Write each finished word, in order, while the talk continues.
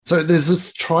So there's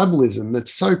this tribalism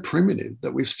that's so primitive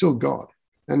that we've still got.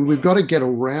 And we've got to get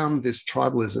around this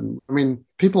tribalism. I mean,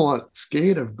 people are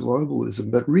scared of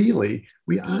globalism, but really,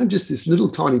 we are just this little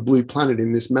tiny blue planet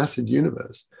in this massive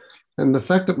universe. And the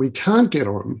fact that we can't get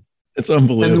on, it's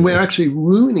unbelievable. And we're actually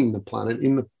ruining the planet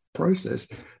in the process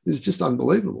is just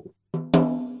unbelievable.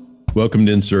 Welcome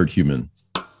to Insert Human.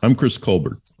 I'm Chris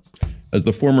Colbert. As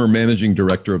the former managing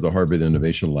director of the Harvard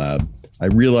Innovation Lab, I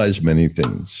realized many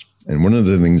things. And one of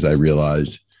the things I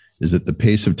realized is that the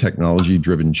pace of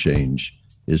technology-driven change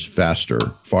is faster,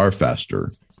 far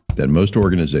faster than most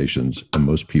organizations and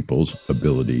most people's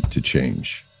ability to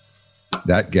change.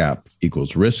 That gap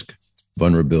equals risk,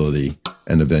 vulnerability,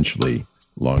 and eventually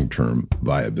long-term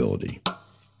viability.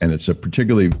 And it's a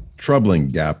particularly troubling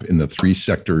gap in the three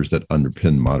sectors that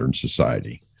underpin modern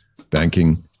society: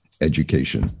 banking,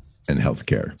 education, and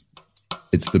healthcare.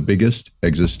 It's the biggest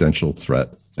existential threat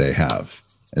they have,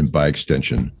 and by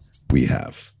extension, we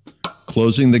have.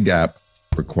 Closing the gap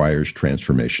requires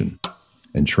transformation,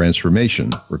 and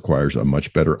transformation requires a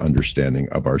much better understanding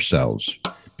of ourselves,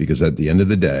 because at the end of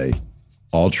the day,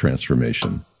 all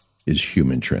transformation is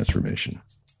human transformation.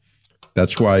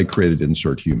 That's why I created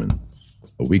Insert Human,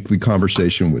 a weekly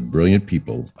conversation with brilliant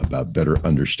people about better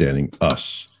understanding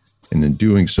us, and in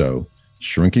doing so,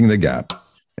 shrinking the gap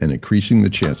and increasing the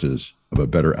chances of a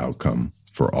better outcome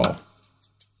for all.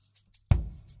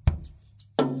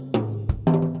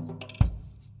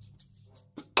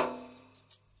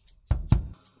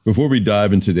 Before we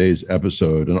dive into today's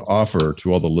episode, an offer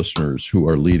to all the listeners who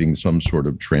are leading some sort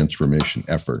of transformation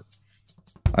effort.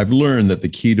 I've learned that the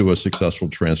key to a successful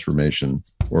transformation,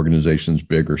 organizations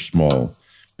big or small,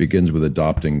 begins with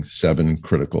adopting 7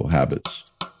 critical habits.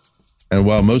 And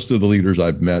while most of the leaders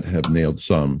I've met have nailed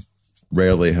some,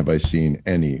 rarely have I seen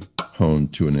any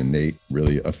honed to an innate,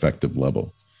 really effective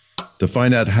level. To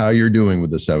find out how you're doing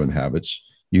with the 7 habits,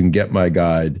 you can get my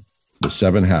guide, The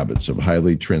 7 Habits of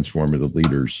Highly Transformative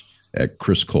Leaders, at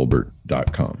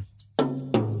chriscolbert.com.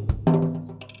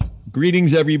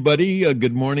 Greetings, everybody.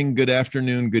 Good morning, good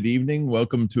afternoon, good evening.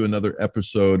 Welcome to another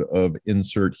episode of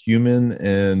Insert Human,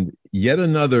 and yet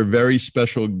another very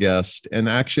special guest. And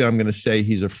actually, I'm going to say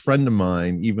he's a friend of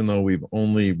mine, even though we've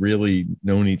only really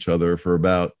known each other for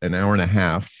about an hour and a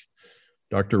half.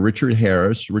 Dr. Richard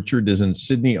Harris. Richard is in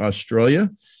Sydney, Australia.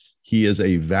 He is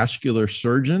a vascular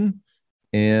surgeon,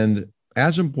 and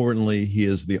as importantly, he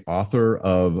is the author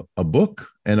of a book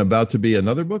and about to be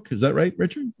another book. Is that right,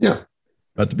 Richard? Yeah.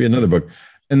 About to be another book.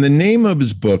 And the name of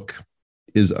his book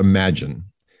is Imagine.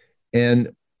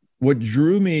 And what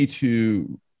drew me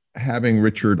to having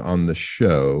Richard on the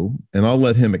show, and I'll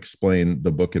let him explain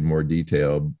the book in more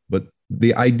detail, but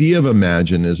the idea of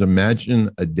Imagine is imagine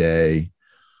a day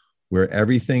where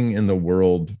everything in the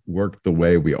world worked the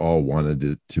way we all wanted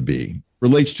it to be.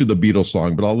 Relates to the Beatles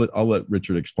song, but I'll let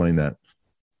Richard explain that.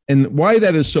 And why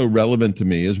that is so relevant to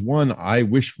me is, one, I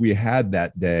wish we had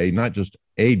that day, not just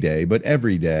a day, but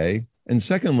every day. And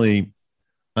secondly,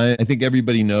 I think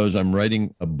everybody knows I'm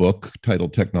writing a book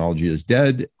titled Technology is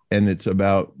Dead, and it's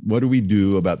about what do we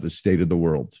do about the state of the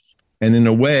world. And in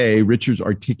a way, Richard's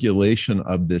articulation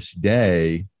of this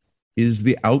day is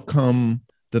the outcome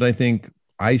that I think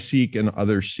I seek and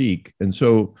others seek. And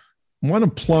so I want to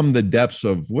plumb the depths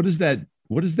of what does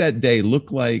that day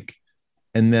look like?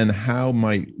 And then how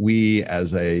might we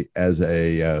as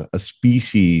a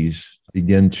species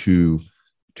begin to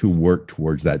work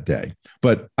towards that day?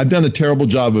 But I've done a terrible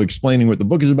job of explaining what the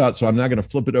book is about, so I'm now going to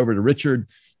flip it over to Richard.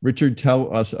 Richard,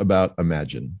 tell us about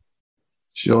Imagine.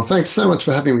 Sure. Thanks so much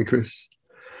for having me, Chris.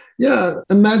 Yeah,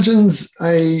 Imagine's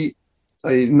a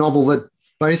novel that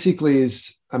basically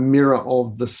is a mirror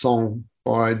of the song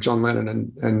by John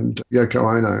Lennon and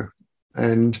Yoko Ono.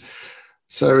 And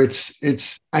so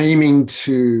it's aiming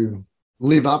to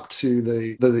live up to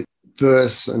the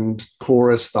verse and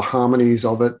chorus, the harmonies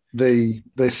of it, the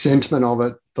sentiment of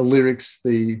it, the lyrics,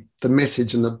 the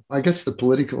message, and the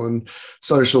political and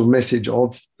social message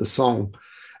of the song.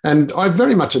 And I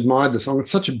very much admired the song.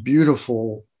 It's such a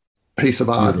beautiful piece of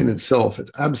art in itself.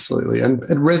 It's absolutely, and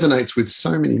it resonates with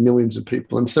so many millions of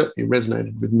people, and certainly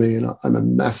resonated with me. And I'm a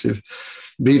massive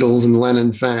Beatles and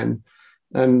Lennon fan.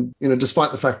 And,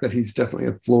 despite the fact that he's definitely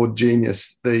a flawed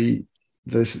genius, the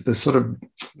sort of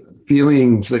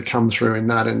feelings that come through in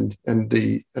that and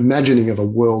the imagining of a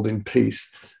world in peace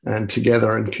and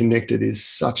together and connected is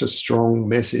such a strong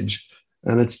message.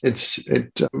 And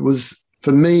it was,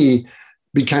 for me,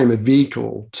 became a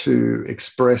vehicle to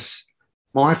express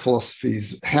my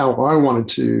philosophies, how I wanted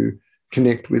to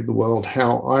connect with the world,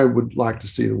 how I would like to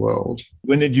see the world.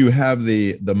 When did you have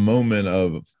the moment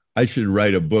of, I should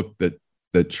write a book that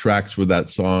that tracks with that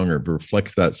song or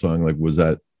reflects that song? Like,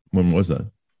 when was that?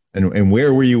 And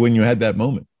where were you when you had that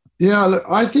moment? Yeah, look,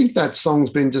 I think that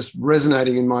song's been just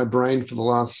resonating in my brain for the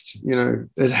last,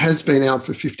 it has been out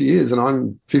for 50 years and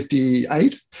I'm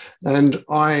 58. And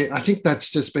I think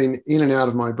that's just been in and out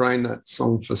of my brain, that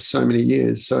song, for so many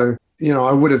years. So,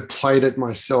 I would have played it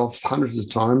myself hundreds of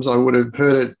times. I would have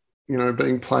heard it,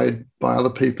 being played by other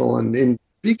people and in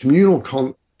big communal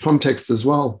context as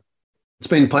well. It's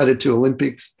been played at 2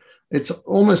 Olympics. It's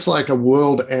almost like a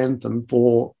world anthem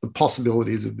for the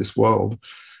possibilities of this world.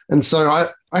 And so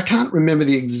I can't remember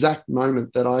the exact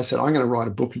moment that I said, I'm going to write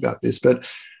a book about this, but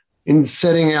in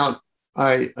setting out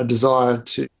a desire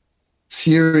to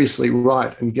seriously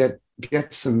write and get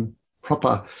some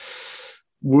proper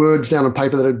words down on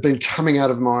paper that had been coming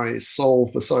out of my soul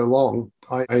for so long,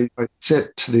 I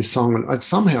set to this song, and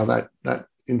somehow that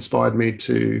inspired me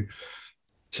to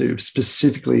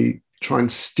specifically try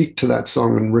and stick to that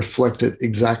song and reflect it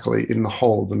exactly in the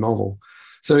whole of the novel.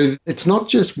 So it's not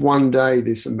just one day,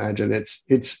 this Imagine,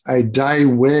 it's a day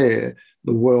where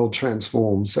the world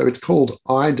transforms. So it's called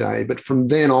I Day, but from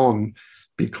then on,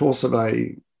 because of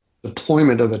a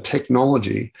deployment of a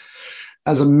technology,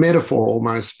 as a metaphor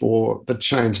almost for the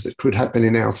change that could happen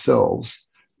in ourselves,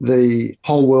 the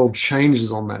whole world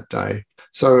changes on that day.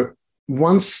 So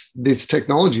once this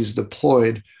technology is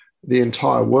deployed, the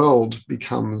entire world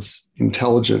becomes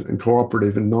intelligent and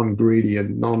cooperative and non-greedy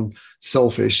and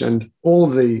non-selfish, and all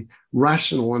of the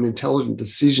rational and intelligent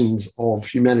decisions of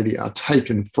humanity are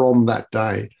taken from that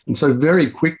day. And so very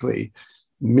quickly,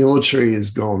 military is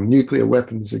gone, nuclear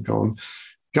weapons are gone,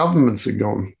 governments are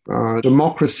gone,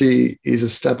 democracy is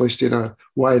established in a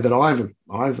way that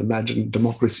I've imagined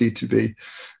democracy to be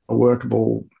a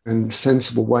workable and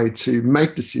sensible way to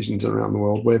make decisions around the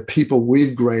world, where people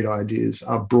with great ideas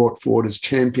are brought forward as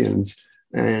champions,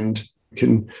 and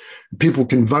people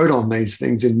can vote on these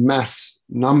things in mass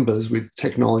numbers with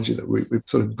technology that we've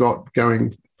sort of got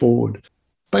going forward.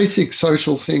 Basic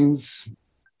social things,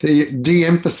 the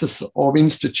de-emphasis of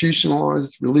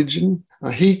institutionalized religion.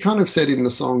 He kind of said in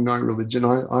the song No Religion,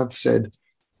 I've said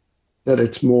that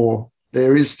it's more,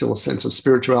 there is still a sense of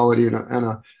spirituality and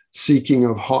a seeking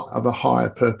of a higher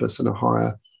purpose and a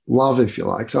higher love, if you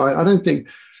like. So I don't think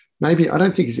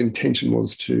his intention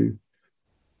was to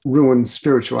ruin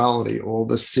spirituality or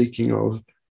the seeking of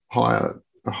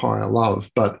a higher love.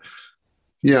 But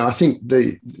yeah, I think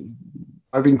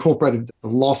I've incorporated the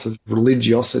loss of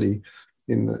religiosity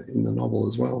in the novel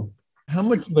as well. How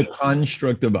much of the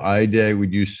construct of I Day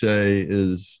would you say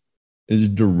is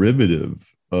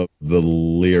derivative of the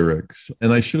lyrics?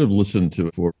 And I should have listened to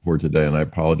it for today, and I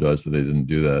apologize that I didn't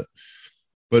do that.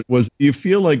 But do you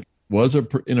feel like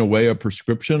in a way a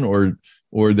prescription,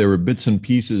 or there were bits and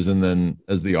pieces, and then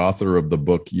as the author of the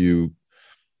book, you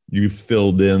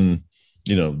filled in,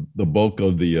 the bulk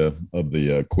of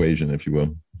the equation, if you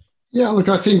will? Yeah, look,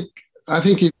 I think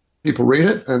if people read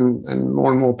it, and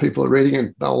more people are reading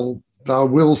it, they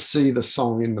will see the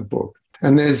song in the book.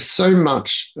 And there's so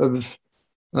much of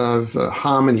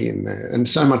harmony in there, and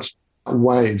so much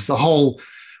waves. The whole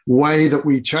way that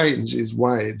we change is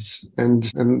waves,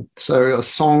 and so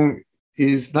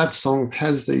that song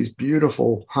has these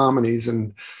beautiful harmonies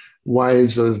and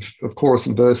waves of chorus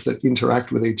and verse that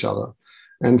interact with each other.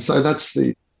 And so that's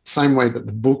the same way that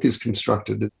the book is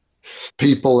constructed.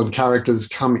 People and characters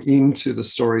come into the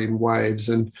story in waves,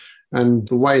 and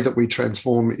the way that we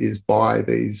transform is by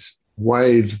these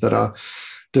waves that are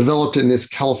developed in this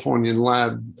Californian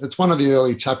lab. It's one of the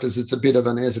early chapters. It's a bit of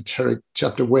an esoteric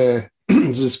chapter where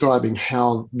it's describing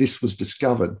how this was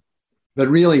discovered. But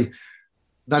really,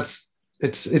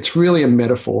 it's really a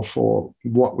metaphor for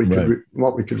what we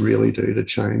could really do to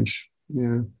change.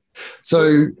 Yeah.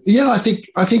 So yeah, I think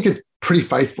it's pretty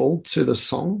faithful to the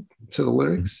song, to the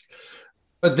lyrics.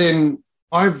 But then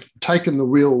I've taken the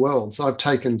real world. So I've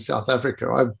taken South Africa.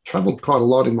 I've traveled quite a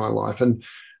lot in my life and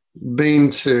been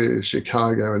to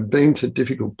Chicago and been to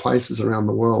difficult places around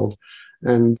the world.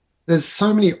 And there's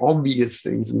so many obvious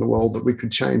things in the world that we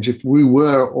could change if we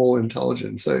were all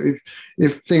intelligent. So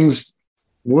if things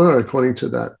were according to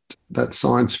that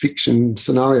science fiction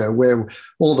scenario where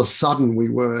all of a sudden we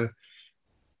were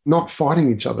not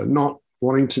fighting each other, not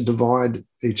wanting to divide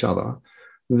each other,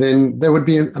 then there would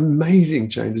be amazing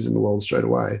changes in the world straight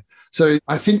away. So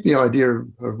I think the idea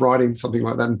of writing something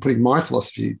like that and putting my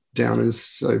philosophy down is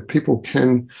so people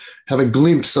can have a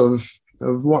glimpse of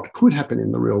what could happen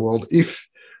in the real world if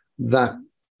that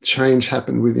change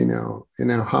happened within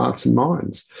our hearts and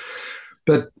minds.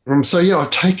 But so yeah,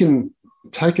 I've taken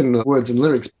the words and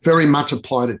lyrics, very much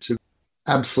applied it to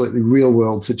absolutely real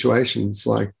world situations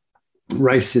like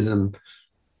racism,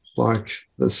 like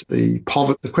this, the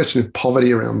question of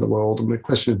poverty around the world and the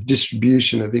question of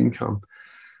distribution of income.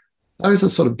 Those are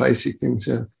sort of basic things,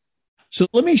 yeah. So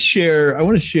I want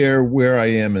to share where I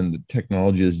am in the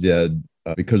technology is dead,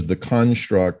 because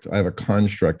I have a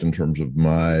construct in terms of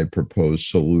my proposed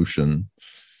solution,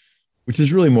 which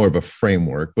is really more of a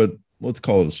framework, but let's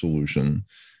call it a solution.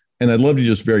 And I'd love to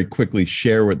just very quickly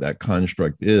share what that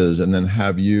construct is, and then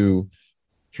have you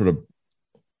sort of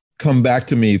come back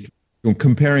to me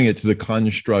comparing it to the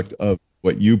construct of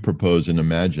what you propose and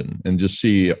imagine, and just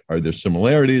see, are there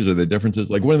similarities? Are there differences?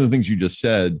 Like one of the things you just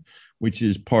said, which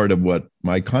is part of what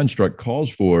my construct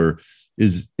calls for,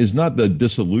 is not the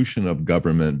dissolution of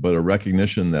government, but a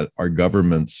recognition that our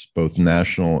governments, both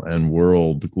national and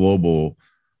global,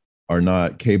 are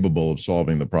not capable of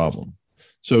solving the problem.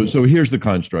 So here's the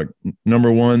construct.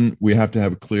 Number one, we have to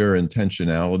have clear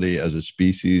intentionality as a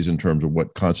species in terms of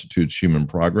what constitutes human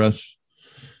progress.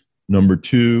 Number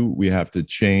two, we have to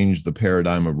change the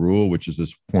paradigm of rule, which is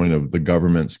this point of the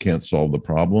governments can't solve the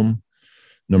problem.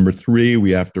 Number three,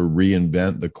 we have to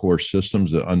reinvent the core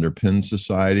systems that underpin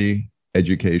society: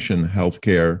 education,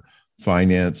 healthcare,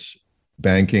 finance,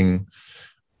 banking.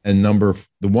 And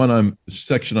the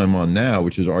section I'm on now,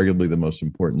 which is arguably the most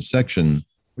important section,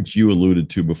 which you alluded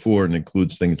to before and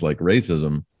includes things like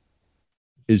racism,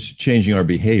 is changing our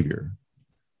behavior.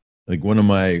 Like one of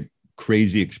my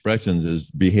crazy expressions is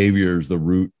behavior is the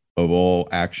root of all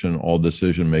action, all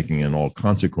decision-making, and all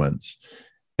consequence.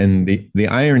 And the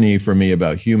irony for me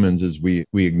about humans is we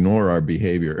ignore our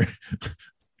behavior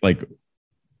like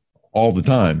all the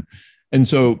time. And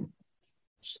so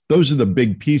those are the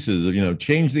big pieces of,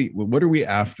 what are we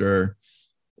after?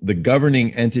 The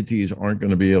governing entities aren't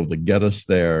going to be able to get us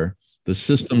there. The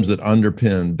systems that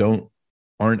underpin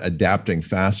aren't adapting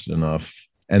fast enough.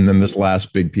 And then this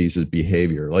last big piece is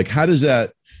behavior. Like, how does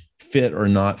that fit or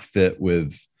not fit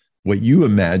with what you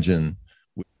imagine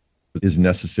is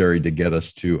necessary to get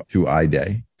us to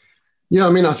I-Day? Yeah, I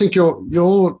mean, I think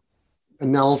your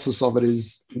analysis of it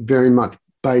is very much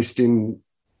based in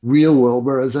real world,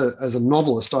 whereas as a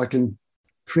novelist, I can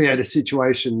create a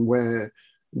situation where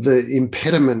the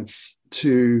impediments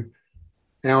to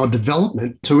our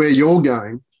development, to where you're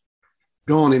going,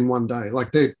 gone in one day.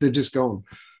 Like they're just gone.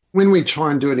 When we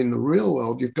try and do it in the real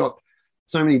world, you've got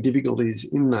so many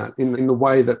difficulties in that, in the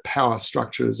way that power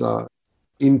structures are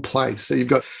in place. So you've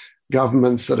got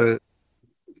governments that are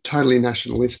totally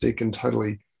nationalistic and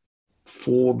totally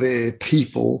for their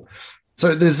people.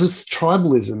 So there's this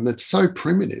tribalism that's so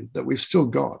primitive that we've still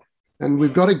got. And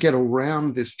we've got to get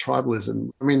around this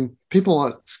tribalism. I mean, people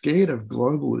are scared of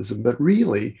globalism, but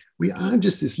really, we are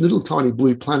just this little tiny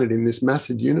blue planet in this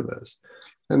massive universe.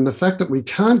 And the fact that we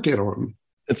can't get on,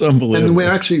 it's unbelievable. And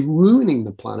we're actually ruining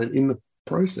the planet in the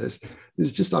process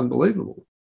is just unbelievable.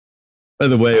 By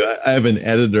the way, I have an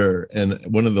editor, and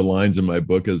one of the lines in my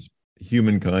book is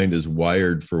humankind is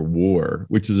wired for war,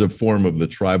 which is a form of the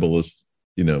tribalist,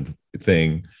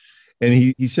 thing. And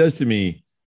he says to me,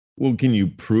 well, can you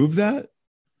prove that?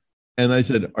 And I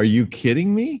said, are you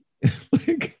kidding me? I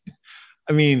think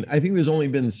there's only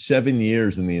been 7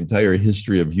 years in the entire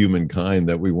history of humankind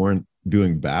that we weren't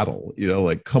doing battle,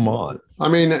 come on. I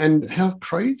mean, and how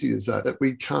crazy is that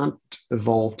we can't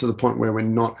evolve to the point where we're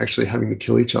not actually having to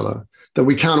kill each other, that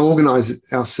we can't organize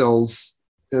ourselves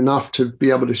enough to be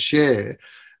able to share.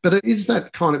 But it is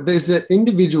that there's that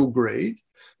individual greed,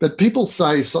 but people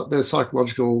say there's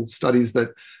psychological studies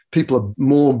that people are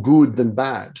more good than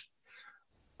bad.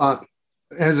 But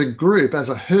as a group, as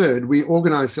a herd, we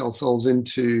organize ourselves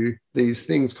into these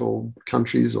things called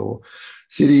countries or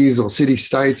cities or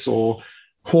city-states or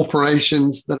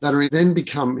corporations that are then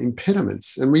become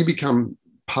impediments. And we become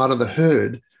part of the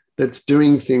herd that's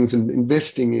doing things and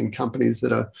investing in companies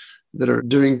that are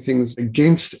doing things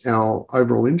against our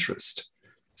overall interest.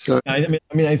 So I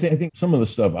think some of the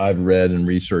stuff I've read and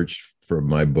researched for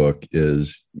my book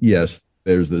is, yes,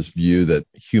 there's this view that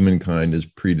humankind is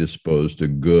predisposed to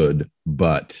good,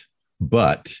 but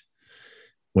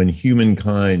when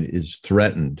humankind is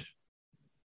threatened,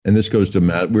 and this goes to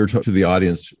we were talking to the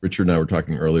audience, Richard and I were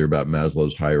talking earlier about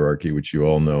Maslow's hierarchy, which you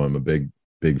all know I'm a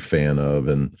big fan of,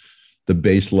 and the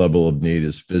base level of need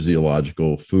is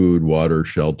physiological: food, water,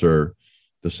 shelter.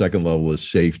 The second level is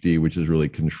safety, which is really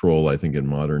control, I think, in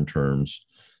modern terms.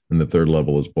 And the third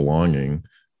level is belonging.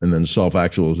 And then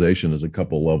self-actualization is a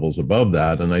couple levels above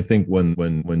that. And I think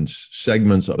when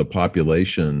segments of the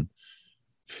population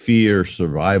fear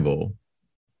survival,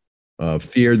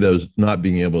 fear those not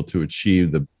being able to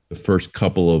achieve the first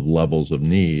couple of levels of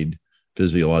need,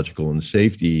 physiological and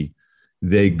safety,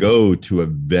 they go to a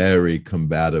very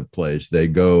combative place. They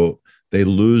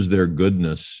lose their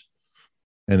goodness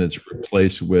and it's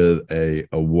replaced with a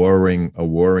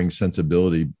warring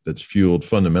sensibility that's fueled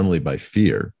fundamentally by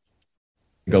fear.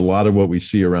 A lot of what we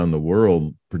see around the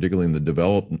world, particularly in the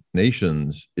developed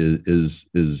nations,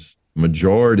 is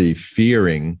majority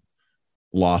fearing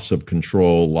loss of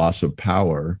control, loss of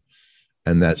power,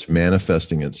 and that's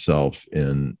manifesting itself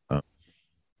in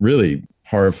really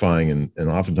horrifying and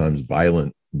oftentimes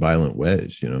violent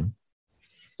ways.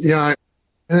 Yeah,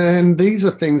 and these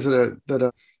are things that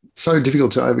are so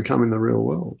difficult to overcome in the real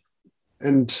world.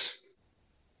 And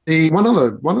one of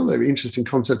the interesting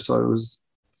concepts I was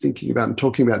thinking about and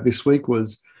talking about this week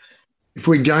was, if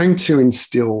we're going to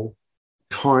instill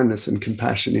kindness and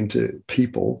compassion into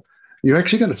people, you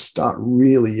actually got to start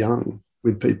really young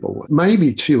with people. It may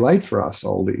be too late for us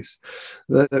oldies,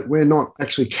 that we're not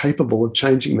actually capable of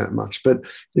changing that much. But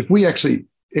if we actually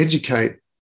educate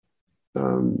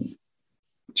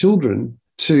children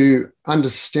to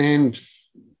understand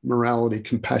morality,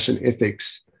 compassion,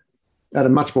 ethics at a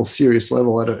much more serious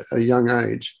level at a young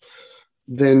age,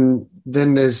 then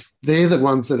they're the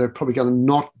ones that are probably going to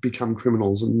not become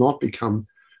criminals and not become,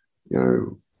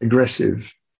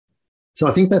 aggressive. So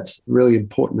I think that's a really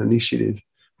important initiative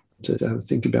to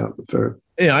think about.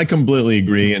 Yeah, I completely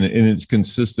agree, and it's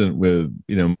consistent with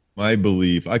my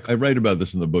belief. I write about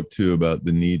this in the book too, about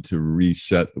the need to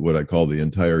reset what I call the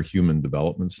entire human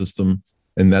development system,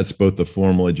 and that's both the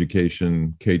formal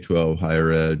education, K-12,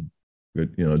 higher ed,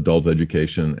 adult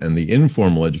education, and the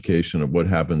informal education of what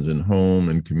happens in home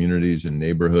and communities and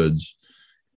neighborhoods,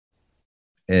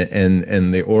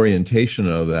 and the orientation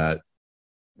of that,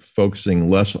 focusing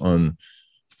less on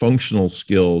functional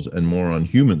skills and more on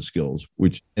human skills,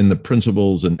 which in the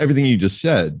principles and everything you just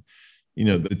said,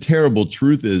 the terrible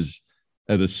truth is,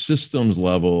 at a systems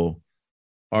level,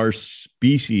 our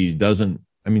species doesn't,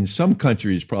 some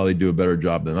countries probably do a better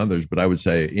job than others, but I would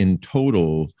say in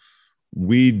total,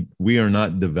 we are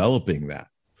not developing that.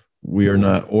 We are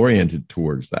not oriented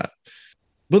towards that.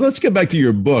 But let's get back to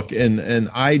your book and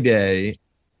I-Day.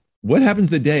 What happens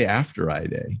the day after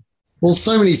I-Day? Well,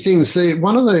 so many things. See,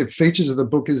 one of the features of the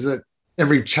book is that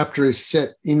every chapter is set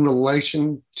in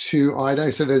relation to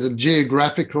I-Day. So there's a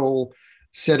geographical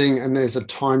setting and there's a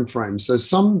time frame. So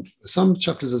some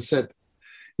chapters are set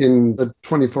in the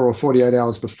 24 or 48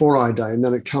 hours before I-Day, and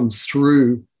then it comes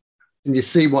through and you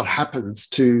see what happens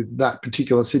to that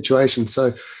particular situation.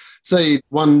 So say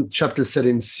one chapter is set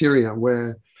in Syria,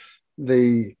 where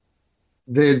they're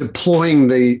deploying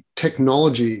the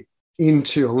technology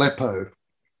into Aleppo,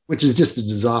 which is just a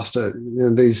disaster.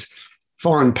 These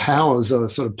foreign powers are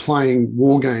sort of playing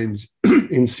war games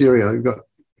in Syria. You've got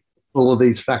all of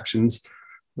these factions,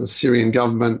 the Syrian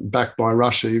government backed by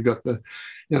Russia. You've got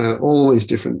all these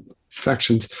different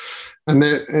factions, and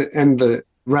the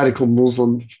radical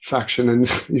Muslim faction, and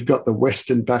you've got the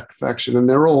Western-backed faction, and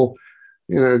they're all,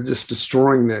 just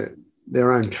destroying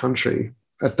their own country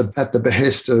at the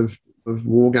behest of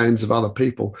war games of other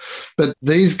people. But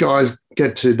these guys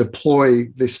get to deploy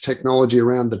this technology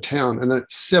around the town, and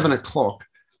at 7:00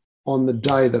 on the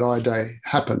day that I-Day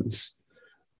happens,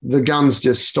 the guns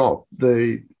just stop.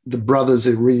 The brothers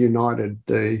are reunited.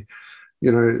 The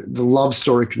love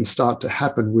story can start to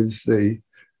happen with the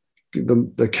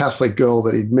Catholic girl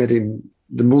that he'd met in,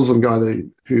 the Muslim guy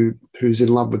who's in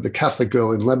love with the Catholic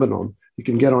girl in Lebanon. He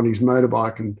can get on his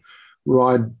motorbike and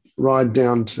ride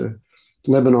down to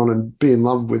Lebanon and be in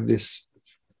love with this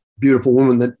beautiful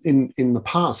woman that in the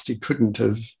past he couldn't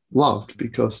have loved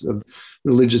because of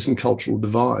religious and cultural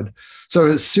divide. So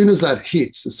as soon as that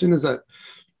hits, as soon as that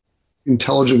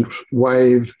intelligent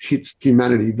wave hits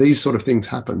humanity, these sort of things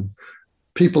happen.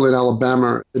 People in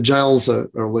Alabama, the jails are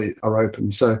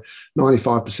open. So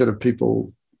 95% of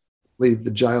people leave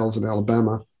the jails in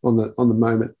Alabama on the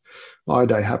moment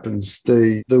I-Day happens.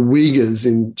 The Uyghurs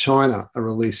in China are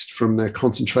released from their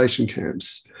concentration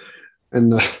camps,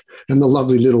 and the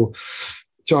lovely little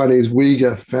Chinese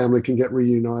Uyghur family can get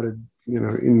reunited.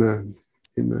 In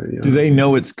the. Do they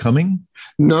know it's coming?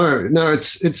 No,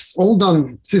 it's all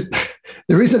done.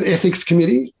 There is an ethics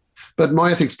committee, but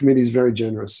my ethics committee is very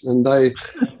generous, and they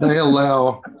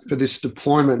allow for this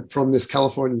deployment from this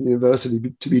California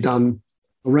university to be done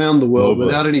around the world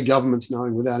without any governments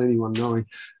knowing, without anyone knowing.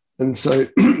 And so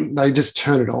they just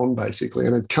turn it on basically,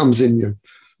 and it comes in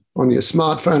on your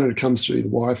smartphone, and it comes through the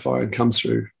Wi-Fi, it comes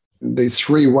through. And these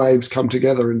three waves come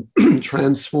together and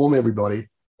transform everybody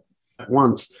at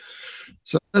once.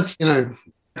 So that's,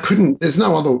 there's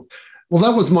no other. Well,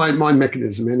 that was my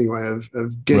mechanism anyway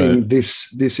of getting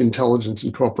this intelligence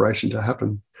and cooperation to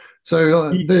happen.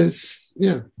 So there's,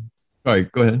 All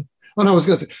right, go ahead. Oh, no, I was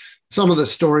going to say, some of the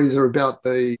stories are about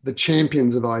the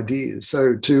champions of ideas.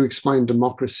 So to explain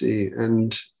democracy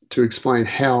and to explain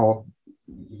how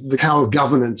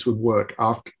governance would work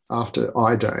after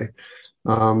I-Day.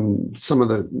 Some of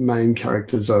the main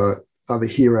characters are the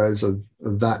heroes of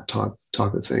that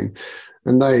type of thing.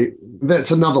 And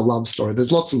that's another love story.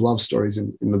 There's lots of love stories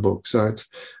in the book. So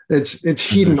it's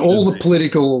hidden. All the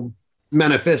political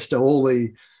manifesto, all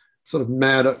the sort of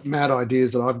mad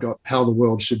ideas that I've got how the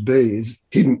world should be is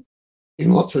hidden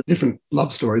in lots of different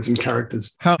love stories and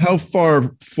characters. How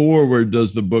far forward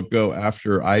does the book go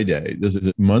after I-Day? Is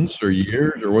it months or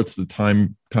years, or what's the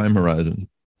time horizon?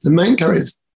 The main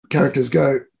characters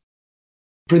go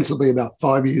principally about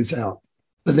 5 years out.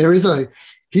 But there is a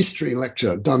history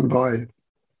lecture done by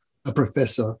a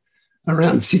professor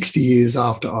around 60 years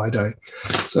after I-Day.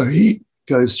 So he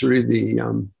goes through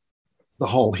the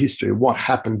whole history of what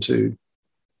happened to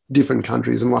different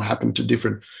countries and what happened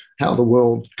to how the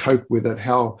world coped with it,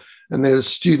 and there's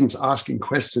students asking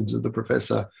questions of the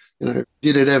professor,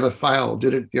 did it ever fail?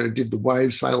 Did the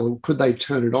waves fail? Or could they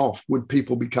turn it off? Would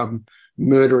people become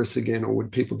murderous again, or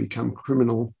would people become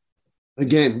criminal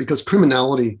again? Because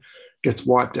criminality gets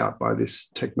wiped out by this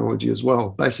technology as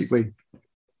well. Basically,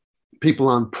 people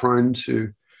aren't prone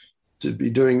to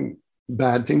be doing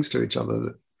bad things to each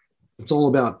other. It's all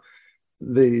about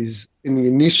these, in the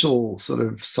initial sort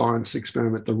of science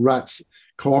experiment, the rats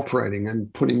cooperating and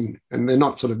they're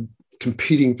not sort of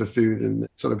competing for food and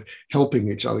sort of helping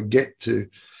each other get to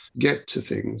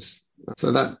things.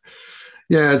 So that,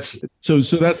 yeah, so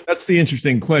that's the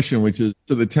interesting question, which is,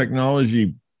 so the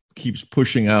technology keeps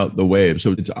pushing out the wave.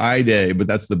 So it's I-Day, but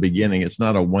that's the beginning. It's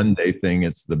not a one-day thing.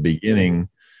 It's the beginning,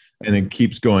 and it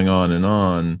keeps going on and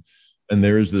on. And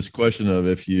there is this question of,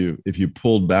 if you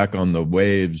pulled back on the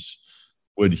waves,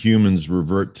 would humans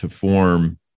revert to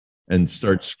form and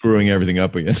start screwing everything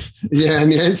up again? Yeah,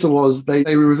 and the answer was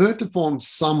they revert to form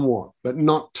somewhat, but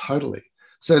not totally.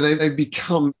 So they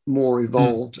become more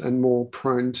evolved and more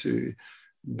prone to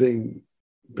being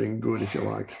good, if you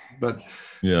like. But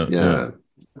yeah.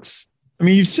 I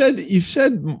mean, you've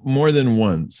said more than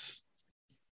once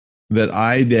that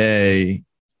I-Day,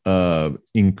 I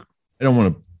don't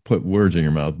want to put words in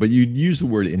your mouth, but you use the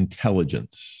word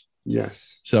intelligence.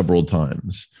 Yes. Several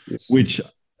times, yes. Which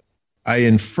I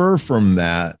infer from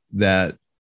that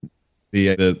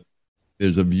there's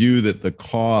a view that the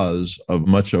cause of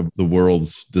much of the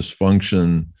world's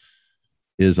dysfunction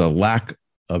is a lack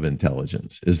of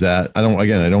intelligence. Is that, I don't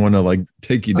want to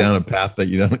take you down a path that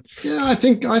you don't. Yeah, I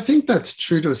think that's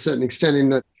true to a certain extent, in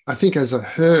that I think as a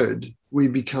herd, we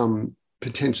become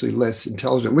potentially less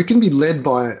intelligent. We can be led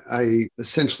by a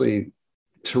essentially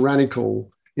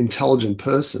tyrannical, intelligent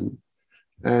person,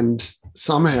 and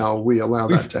somehow we allow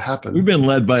that to happen. We've been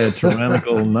led by a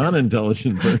tyrannical,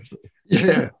 non-intelligent person.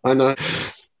 Yeah, I know.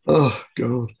 Oh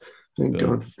God, thank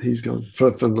God he's gone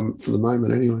for the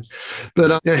moment anyway.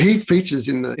 But he features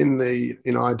in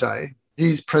I-Day.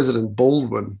 He's President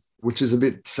Baldwin, which is a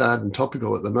bit sad and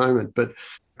topical at the moment, but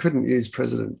couldn't use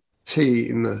President T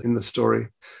in the story.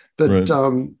 But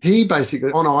right. He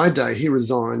basically, on I-Day, he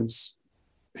resigns.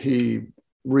 He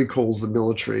recalls the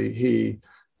military.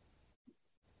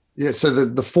 So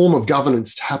the form of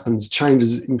governance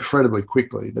changes incredibly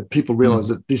quickly, that people realize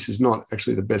that this is not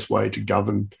actually the best way to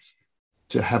govern,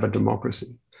 to have a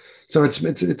democracy. So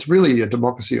it's really a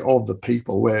democracy of the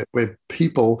people, where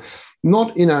people,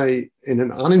 not in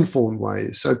an uninformed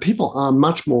way. So people are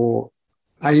much more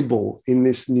able in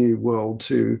this new world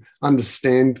to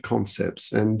understand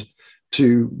concepts and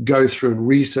to go through and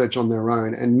research on their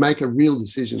own and make a real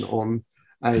decision on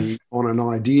an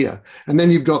idea. And then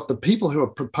you've got the people who are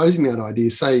proposing that idea.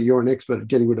 Say you're an expert at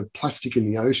getting rid of plastic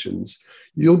in the oceans,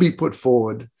 you'll be put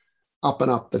forward up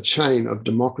and up the chain of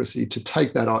democracy to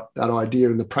take that idea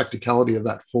and the practicality of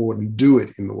that forward and do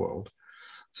it in the world.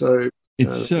 So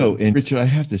and Richard, I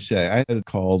have to say, I had a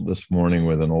call this morning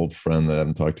with an old friend that I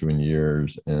haven't talked to in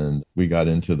years, and we got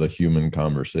into the human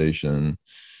conversation.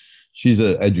 She's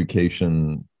an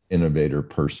education innovator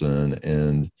person,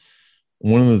 and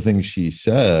one of the things she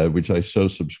said, which I so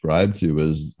subscribe to,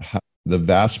 is the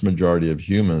vast majority of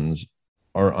humans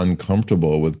are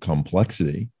uncomfortable with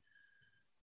complexity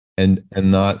and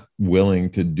not willing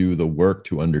to do the work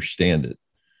to understand it.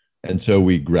 And so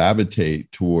we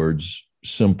gravitate towards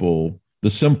the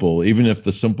simple, even if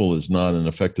the simple is not an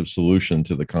effective solution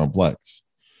to the complex.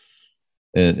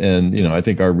 And I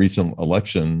think our recent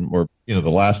election, or the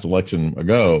last election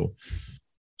ago,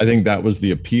 I think that was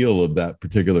the appeal of that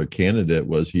particular candidate,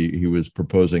 was he was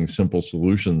proposing simple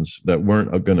solutions that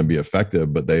weren't going to be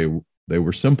effective, but they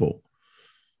were simple.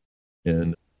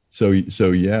 And So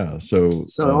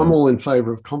I'm all in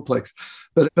favor of complex,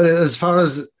 but as far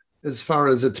as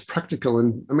it's practical,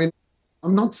 and I mean,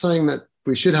 I'm not saying that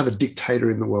we should have a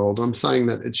dictator in the world. I'm saying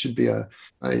that it should be a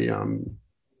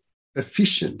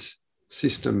efficient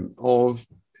system of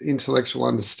intellectual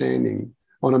understanding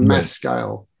on a mass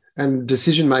scale and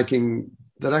decision making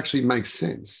that actually makes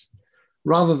sense,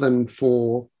 rather than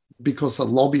because a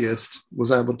lobbyist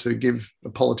was able to give a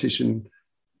politician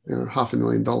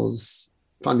 $500,000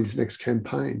 fund his next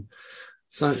campaign.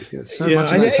 So much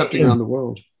of that's happening around the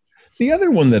world. The other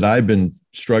one that I've been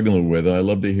struggling with, and I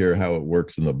love to hear how it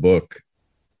works in the book,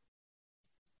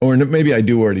 or maybe I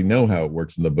do already know how it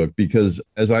works in the book, because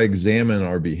as I examine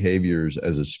our behaviors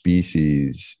as a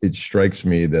species, it strikes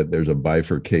me that there's a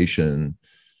bifurcation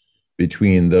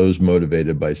between those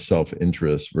motivated by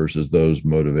self-interest versus those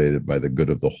motivated by the good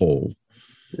of the whole.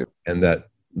 Yep. And that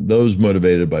those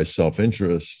motivated by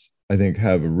self-interest, I think,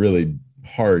 have a really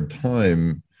hard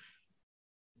time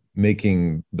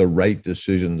making the right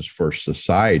decisions for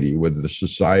society, whether the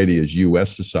society is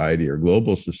US society or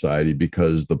global society,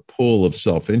 because the pull of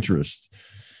self-interest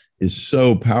is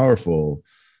so powerful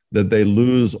that they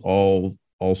lose all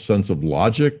sense of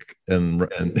logic and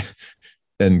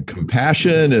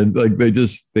compassion, and like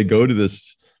they go to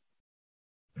this.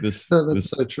 That's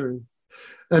so true,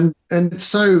 and it's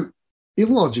so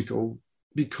illogical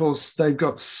because they've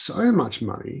got so much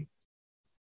money.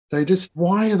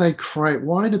 Why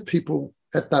do people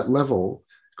at that level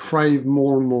crave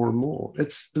more and more and more?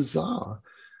 It's bizarre.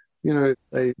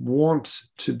 They want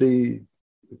to be,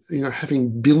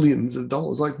 having billions of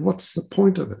dollars. Like, what's the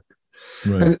point of it?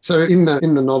 Right. And so in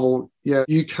the novel,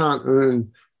 you can't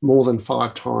earn more than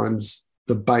 5 times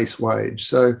the base wage.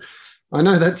 So I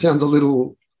know that sounds a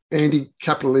little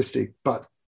anti-capitalistic, but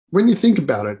when you think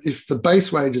about it, if the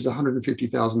base wage is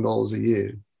 $150,000 a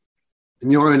year,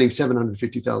 and you're earning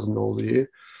 $750,000 a year,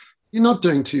 you're not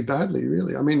doing too badly,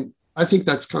 really. I mean, I think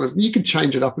that's you could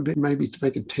change it up a bit, maybe to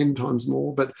make it 10 times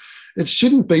more, but it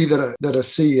shouldn't be that a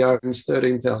CEO earns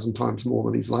 13,000 times more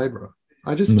than his labourer.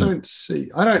 I just don't see,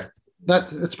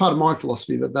 it's part of my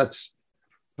philosophy that's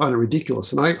kind of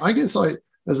ridiculous. And I guess I,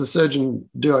 as a surgeon,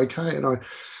 do okay,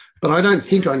 but I don't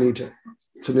think I need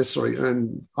to necessarily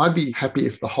earn. I'd be happy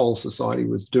if the whole society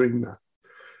was doing that,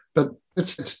 but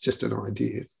it's just an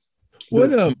idea.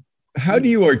 How do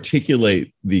you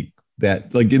articulate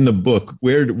that like in the book,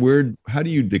 how do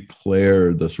you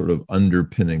declare the sort of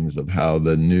underpinnings of how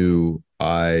the new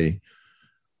I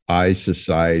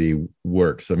society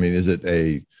works? I mean, is it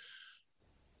a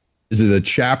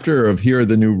chapter of here are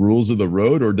the new rules of the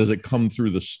road, or does it come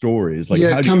through the stories? Like,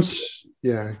 it comes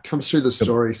through the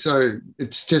story. So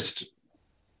it's just,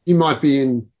 you might be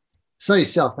in, say,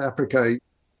 South Africa.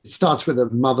 It starts with a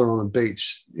mother on a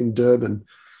beach in Durban,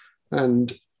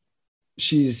 and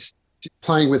she's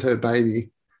playing with her baby,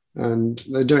 and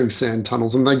they're doing sand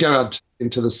tunnels, and they go out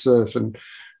into the surf, and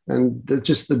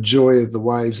just the joy of the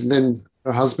waves. And then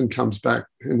her husband comes back,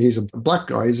 and he's a black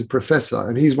guy. He's a professor,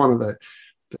 and he's one of the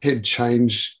head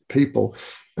change people.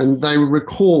 And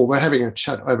they're having a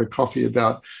chat over coffee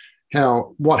about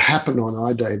what happened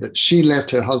on I-Day, that she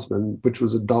left her husband, which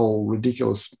was a dull,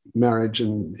 ridiculous marriage,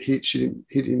 and he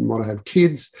didn't want to have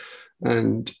kids,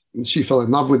 and she fell in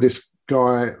love with this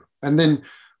guy. And then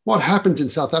what happens in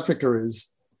South Africa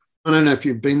is, I don't know if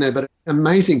you've been there, but an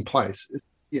amazing place.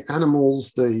 The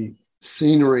animals, the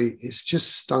scenery is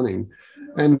just stunning.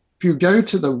 And if you go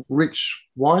to the rich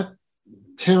white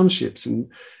townships,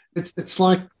 and it's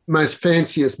like most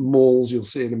fanciest malls you'll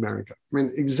see in America. I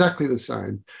mean, exactly the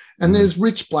same. And there's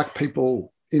rich black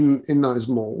people in those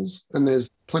malls, and there's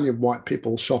plenty of white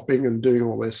people shopping and doing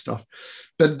all their stuff.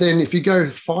 But then if you go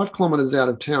 5 kilometres out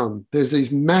of town, there's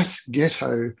these mass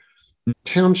ghetto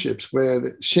townships, where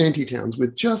the shanty towns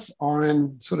with just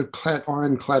iron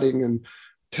cladding and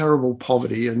terrible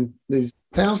poverty, and these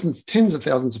tens of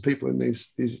thousands of people in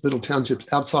these little townships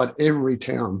outside every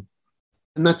town.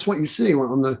 And that's what you see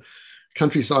on the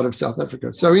countryside of South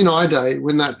Africa. So in I-Day,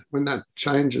 when that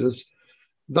changes,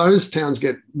 those towns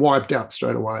get wiped out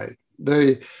straight away.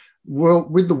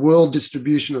 With the world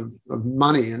distribution of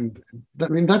money, and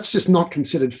that's just not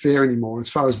considered fair anymore as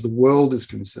far as the world is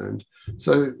concerned.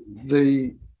 So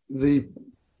the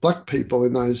black people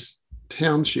in those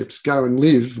townships go and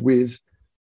live with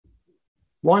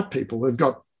white people. They've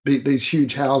got these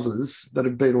huge houses that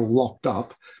have been all locked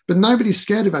up, but nobody's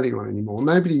scared of anyone anymore.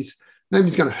 Nobody's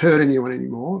going to hurt anyone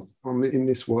anymore in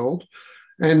this world.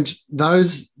 And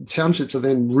those townships are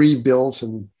then rebuilt,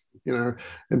 and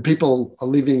and people are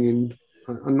living in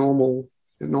a normal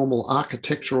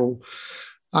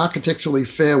architecturally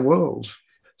fair world.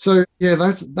 So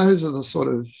those are the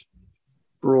sort of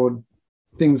broad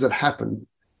things that happen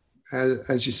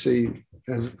as you see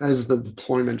as the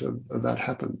deployment of that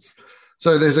happens.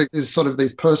 So there's sort of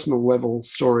these personal level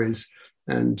stories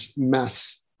and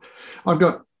mass. I've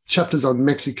got chapters on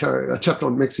Mexico, a chapter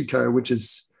on Mexico, which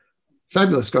is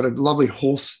fabulous. Got a lovely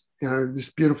horse,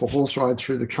 this beautiful horse ride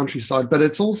through the countryside, but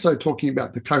it's also talking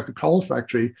about the Coca-Cola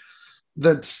factory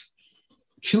that's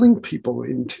killing people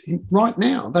in right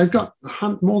now. They've got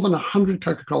more than 100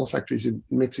 Coca-Cola factories in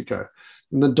Mexico.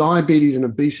 And the diabetes and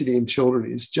obesity in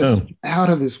children is just out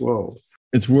of this world.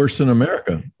 It's worse than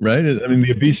America, right? I mean,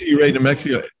 the obesity rate in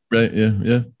Mexico, right?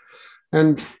 Yeah.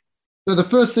 And so the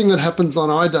first thing that happens on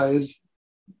I-Day is,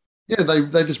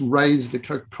 they just raise the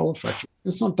Coca-Cola factory.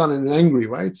 It's not done in an angry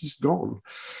way. It's just gone.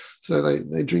 So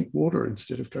they drink water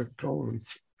instead of Coca-Cola.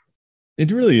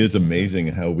 It really is amazing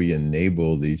how we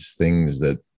enable these things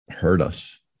that hurt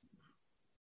us,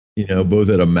 both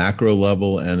at a macro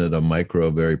level and at a micro,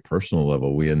 very personal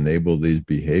level. We enable these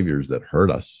behaviors that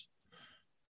hurt us.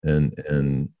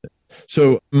 And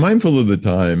so, mindful of the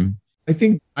time, I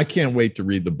think I can't wait to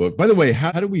read the book. By the way,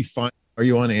 how do we find, are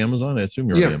you on Amazon? I assume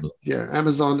you're on Amazon. Yeah,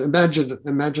 Amazon.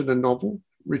 Imagine a Novel,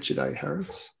 Richard A.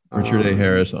 Harris. Richard A.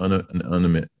 Harris on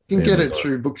you can get it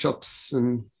through bookshops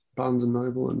and Barnes and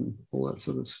Noble and all that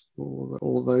sort of,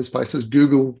 all of those places.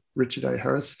 Google Richard A.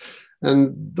 Harris.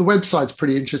 And the website's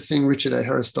pretty interesting,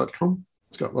 richardaharris.com.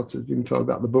 It's got lots of info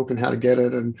about the book and how to get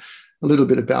it, and a little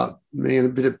bit about me and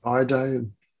a bit of I-Day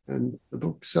and the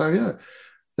book. So, yeah,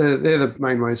 they're the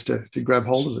main ways to grab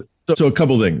hold of it. So a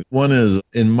couple of things. One is,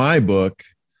 in my book,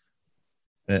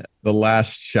 the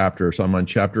last chapter, so I'm on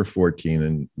chapter 14,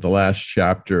 and the last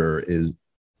chapter is,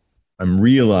 I'm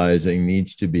realizing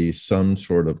needs to be some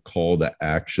sort of call to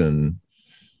action,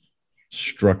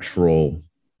 structural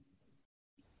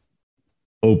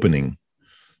opening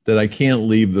that I can't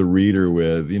leave the reader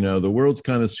with. The world's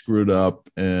kind of screwed up,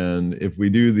 and if we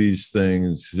do these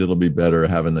things, it'll be better.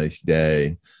 Have a nice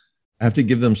day. I have to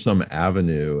give them some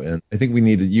avenue. And I think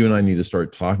you and I need to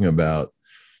start talking about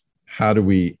how do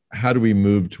we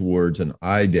move towards an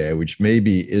I-Day, which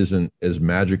maybe isn't as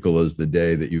magical as the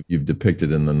day that you've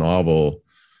depicted in the novel,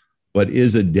 but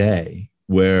is a day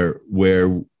where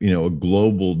a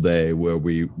global day where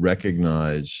we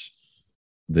recognize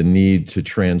the need to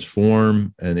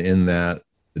transform, and in that,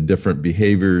 the different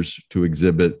behaviors to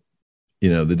exhibit,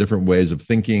 the different ways of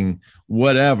thinking,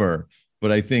 whatever.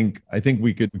 But I think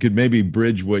we could maybe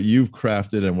bridge what you've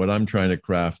crafted and what I'm trying to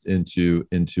craft into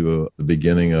a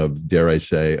beginning of, dare I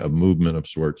say, a movement of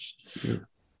sorts. Yeah.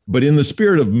 But in the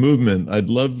spirit of movement, I'd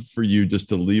love for you just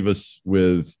to leave us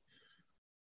with,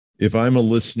 if I'm a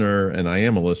listener, and I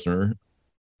am a listener,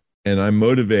 and I'm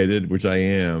motivated, which I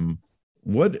am,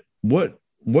 what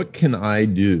can I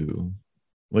do?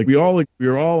 Like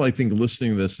we're all, I think,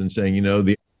 listening to this and saying,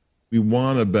 we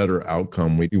want a better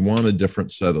outcome. We want a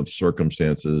different set of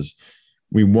circumstances.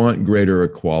 We want greater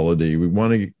equality. We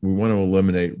want to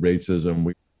eliminate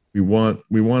racism. We want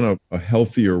a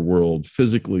healthier world,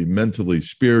 physically, mentally,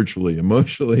 spiritually,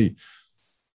 emotionally.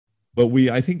 But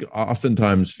I think,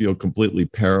 oftentimes feel completely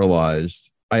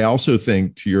paralyzed. I also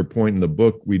think, to your point in the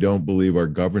book, we don't believe our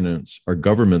governments are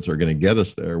going to get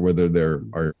us there, whether they're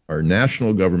our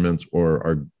national governments or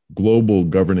our global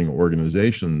governing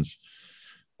organizations.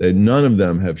 That none of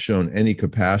them have shown any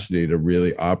capacity to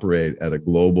really operate at a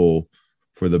global,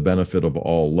 for the benefit of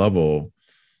all, level.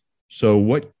 So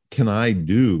what can I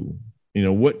do?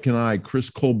 What can I,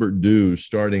 Chris Colbert, do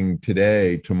starting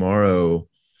today, tomorrow,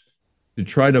 to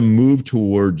try to move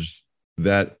towards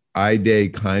that I-Day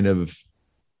kind of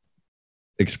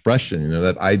expression,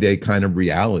 that I-Day kind of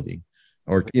reality?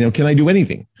 Or, can I do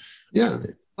anything? Yeah,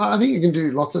 I think you can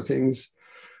do lots of things.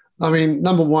 I mean,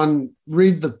 number one,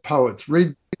 read the poets,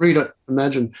 read it,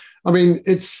 imagine. I mean,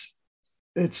 it's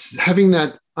having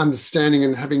that understanding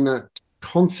and having that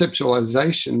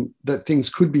conceptualization that things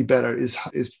could be better is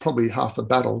probably half the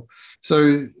battle.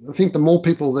 So I think the more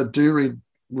people that do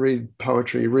read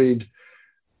poetry, read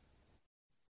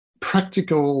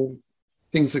practical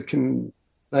things that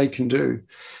they can do.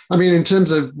 I mean, in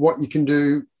terms of what you can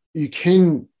do, you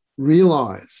can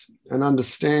realize and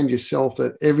understand yourself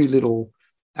that every little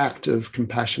act of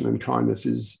compassion and kindness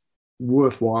is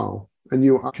worthwhile, and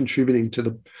you are contributing to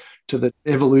the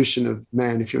evolution of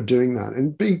man if you're doing that,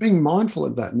 and being mindful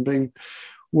of that and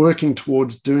working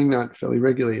towards doing that fairly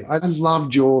regularly. I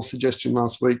loved your suggestion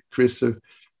last week, Chris, of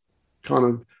kind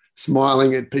of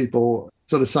smiling at people,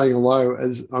 sort of saying hello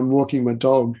as I'm walking my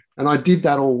dog, and I did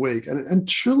that all week, and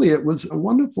truly it was a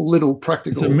wonderful little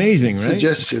practical, it's amazing, right?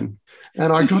 Suggestion,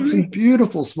 and I got some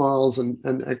beautiful smiles and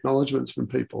acknowledgements from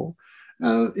people.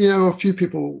 A few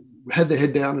people had their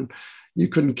head down, and you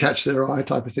couldn't catch their eye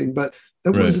type of thing. But it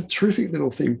was a terrific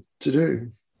little thing to do.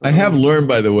 I have learned,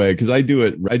 by the way, because I do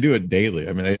it daily.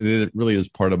 I mean, it really is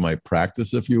part of my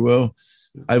practice, if you will.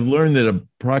 I've learned that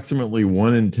approximately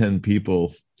 1 in 10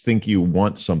 people think you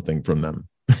want something from them.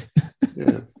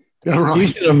 Yeah. Yeah, right. At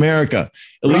least in America,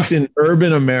 at least in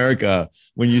urban America,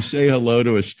 when you say hello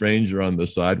to a stranger on the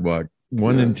sidewalk,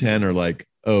 1 in 10 are like,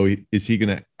 oh, is he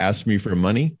going to ask me for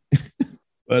money?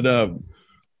 But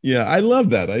yeah, I love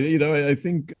that.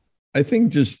 I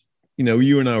think just,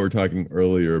 you and I were talking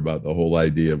earlier about the whole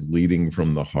idea of leading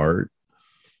from the heart,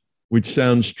 which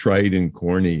sounds trite and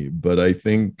corny, but I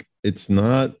think it's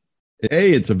not.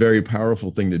 A, it's a very powerful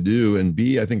thing to do. And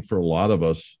B, I think for a lot of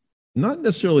us, not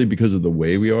necessarily because of the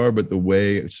way we are, but the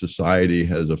way society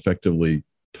has effectively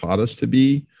taught us to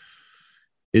be,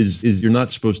 is you're not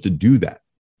supposed to do that.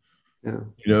 Yeah.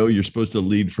 You're supposed to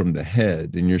lead from the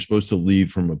head, and you're supposed to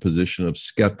lead from a position of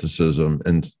skepticism.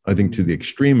 And I think to the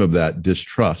extreme of that,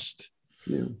 distrust.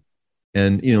 Yeah.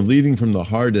 And, leading from the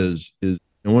heart is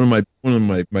one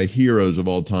of my heroes of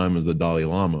all time is the Dalai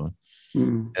Lama.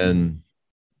 And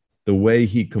the way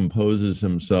he composes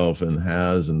himself and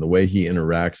the way he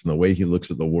interacts and the way he looks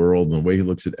at the world and the way he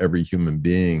looks at every human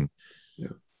being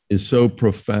is so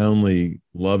profoundly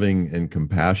loving and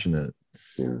compassionate.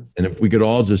 Yeah. And if we could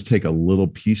all just take a little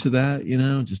piece of that,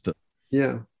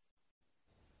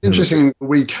 Interesting.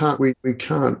 We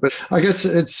can't, but I guess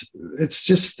it's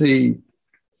just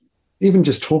even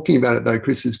just talking about it though,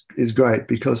 Chris, is great,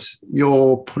 because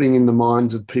you're putting in the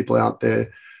minds of people out there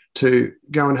to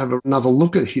go and have another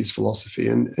look at his philosophy,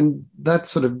 and that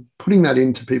sort of putting that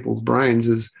into people's brains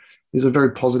is a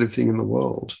very positive thing in the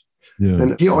world. Yeah.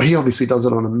 And he obviously does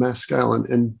it on a mass scale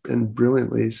and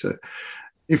brilliantly. So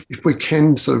if we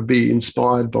can sort of be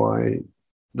inspired by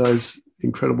those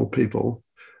incredible people,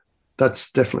 that's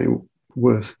definitely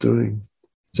worth doing.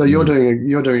 So you're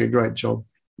doing a great job.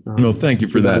 No, thank you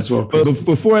for that as well. But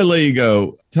before I let you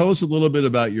go, tell us a little bit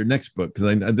about your next book,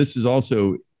 because this is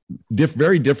also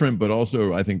very different, but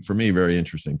also, I think, for me, very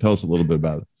interesting. Tell us a little bit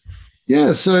about it.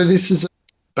 Yeah, so this is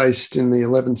based in the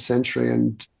 11th century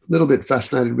and a little bit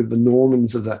fascinated with the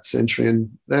Normans of that century. And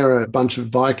they're a bunch of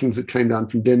Vikings that came down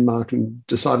from Denmark and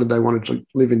decided they wanted to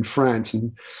live in France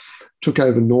and took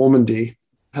over Normandy,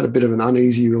 had a bit of an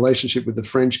uneasy relationship with the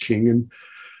French king. And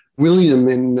William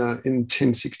in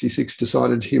 1066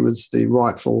 decided he was the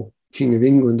rightful king of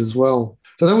England as well.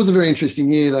 So that was a very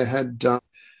interesting year. They had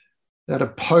a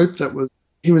pope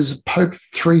he was pope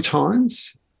 3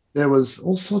 times. There was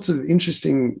all sorts of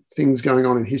interesting things going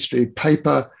on in history.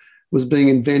 Paper was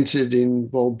being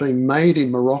being made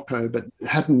in Morocco, but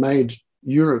hadn't made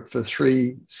Europe for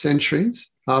 3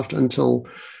 centuries until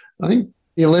I think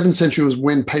the 11th century was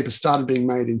when paper started being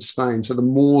made in Spain. So the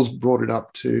Moors brought it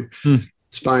up to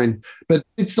Spain. But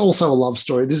it's also a love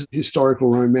story. This is a historical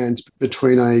romance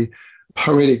between a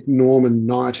poetic Norman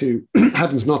knight who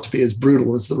happens not to be as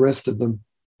brutal as the rest of them,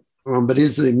 but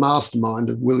is the mastermind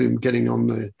of William getting on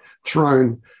the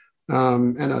throne,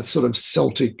 and a sort of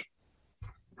Celtic,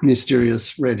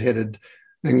 mysterious, red-headed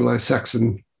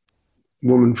Anglo-Saxon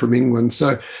woman from England.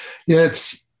 So, yeah,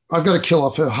 I've got to kill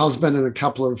off her husband and a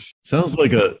couple of... Sounds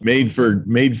like a made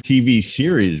TV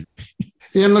series.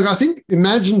 Yeah, look, I think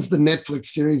Imagine's the Netflix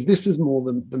series. This is more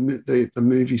the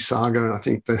movie saga, I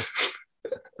think.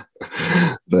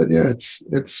 But yeah,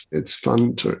 it's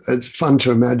fun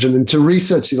to imagine, and to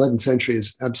research the 11th century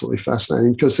is absolutely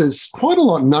fascinating, because there's quite a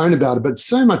lot known about it, but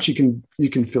so much you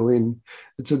can fill in.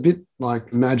 It's a bit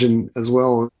like Imagine as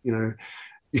well.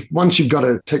 If once you've got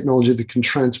a technology that can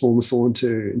transform us all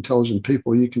into intelligent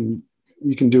people, you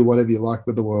can do whatever you like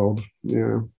with the world.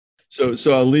 Yeah. So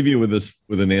I'll leave you with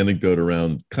an anecdote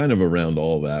around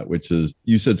all that, which is,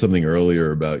 you said something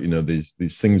earlier about,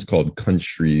 these things called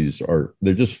countries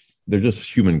they're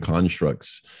just human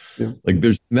constructs. Yeah.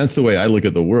 That's the way I look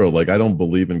at the world. Like, I don't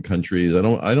believe in countries. I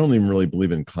don't even really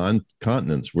believe in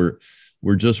continents.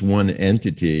 We're just one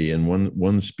entity and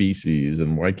one species.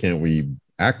 And why can't we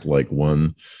act like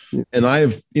one? Yeah. And I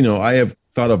have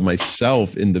thought of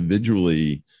myself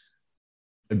individually.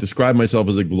 I describe myself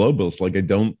as a globalist. Like, I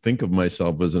don't think of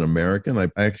myself as an American. I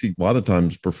actually a lot of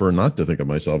times prefer not to think of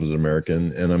myself as an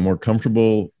American, and I'm more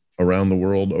comfortable around the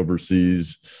world,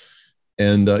 overseas.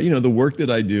 And, the work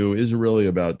that I do is really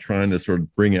about trying to sort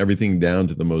of bring everything down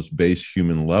to the most base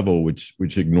human level, which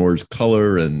ignores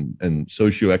color and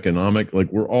socioeconomic.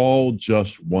 Like, we're all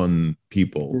just one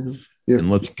people. Mm-hmm. Yeah.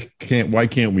 And why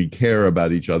can't we care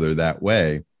about each other that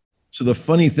way? So the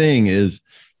funny thing is,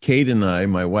 Kate and I,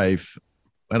 my wife,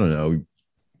 I don't know, a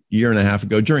year and a half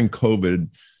ago during COVID,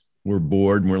 we're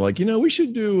bored and we're like, let's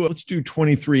do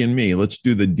 23andMe. Let's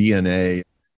do the DNA.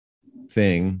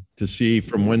 thing to see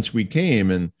from whence we came.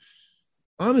 And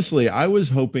honestly, I was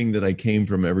hoping that I came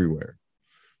from everywhere.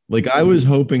 Like I was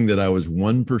hoping that I was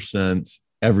 1%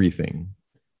 everything,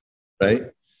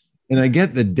 right? And I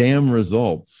get the damn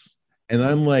results. And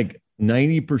I'm like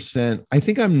 90%. I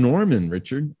think I'm Norman,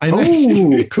 Richard.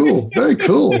 Cool. Very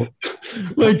cool.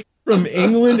 Like from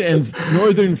England and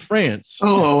northern France.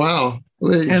 Oh, wow.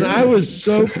 And I was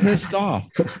so pissed off.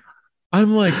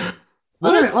 I'm like,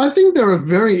 I think they're a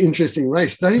very interesting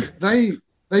race.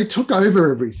 They took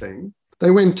over everything.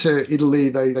 They went to Italy.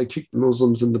 They kicked the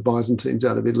Muslims and the Byzantines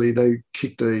out of Italy. They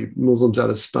kicked the Muslims out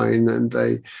of Spain, and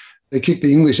they kicked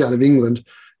the English out of England.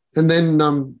 And then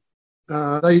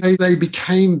they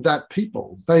became that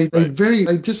people. They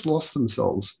just lost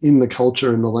themselves in the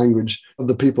culture and the language of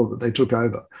the people that they took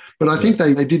over. But I think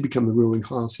they did become the ruling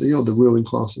class. You're the ruling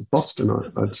class of Boston,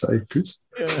 I'd say, Chris.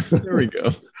 Yeah, there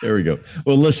we go.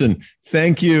 Well, listen,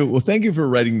 thank you. Well, thank you for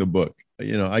writing the book.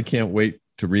 I can't wait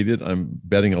to read it. I'm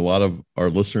betting a lot of our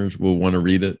listeners will want to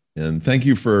read it. And thank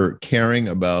you for caring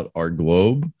about our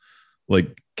globe,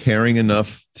 like caring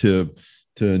enough to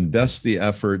invest the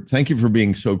effort. Thank you for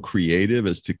being so creative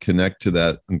as to connect to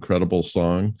that incredible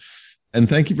song. And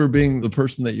thank you for being the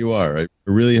person that you are. I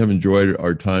really have enjoyed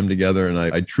our time together. And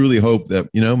I truly hope that,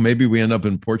 maybe we end up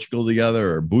in Portugal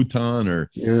together or Bhutan or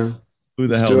who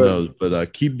the hell knows.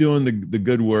 But keep doing the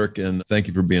good work. And thank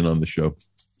you for being on the show.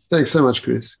 Thanks so much,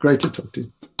 Chris. Great to talk to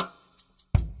you.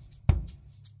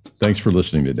 Thanks for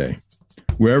listening today.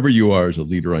 Wherever you are as a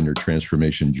leader on your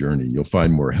transformation journey, you'll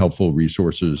find more helpful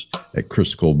resources at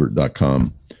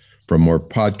chriscolbert.com. From more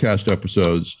podcast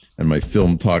episodes and my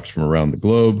film talks from around the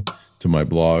globe to my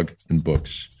blog and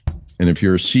books. And if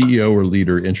you're a CEO or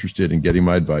leader interested in getting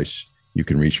my advice, you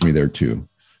can reach me there too.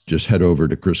 Just head over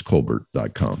to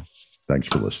chriscolbert.com. Thanks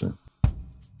for listening.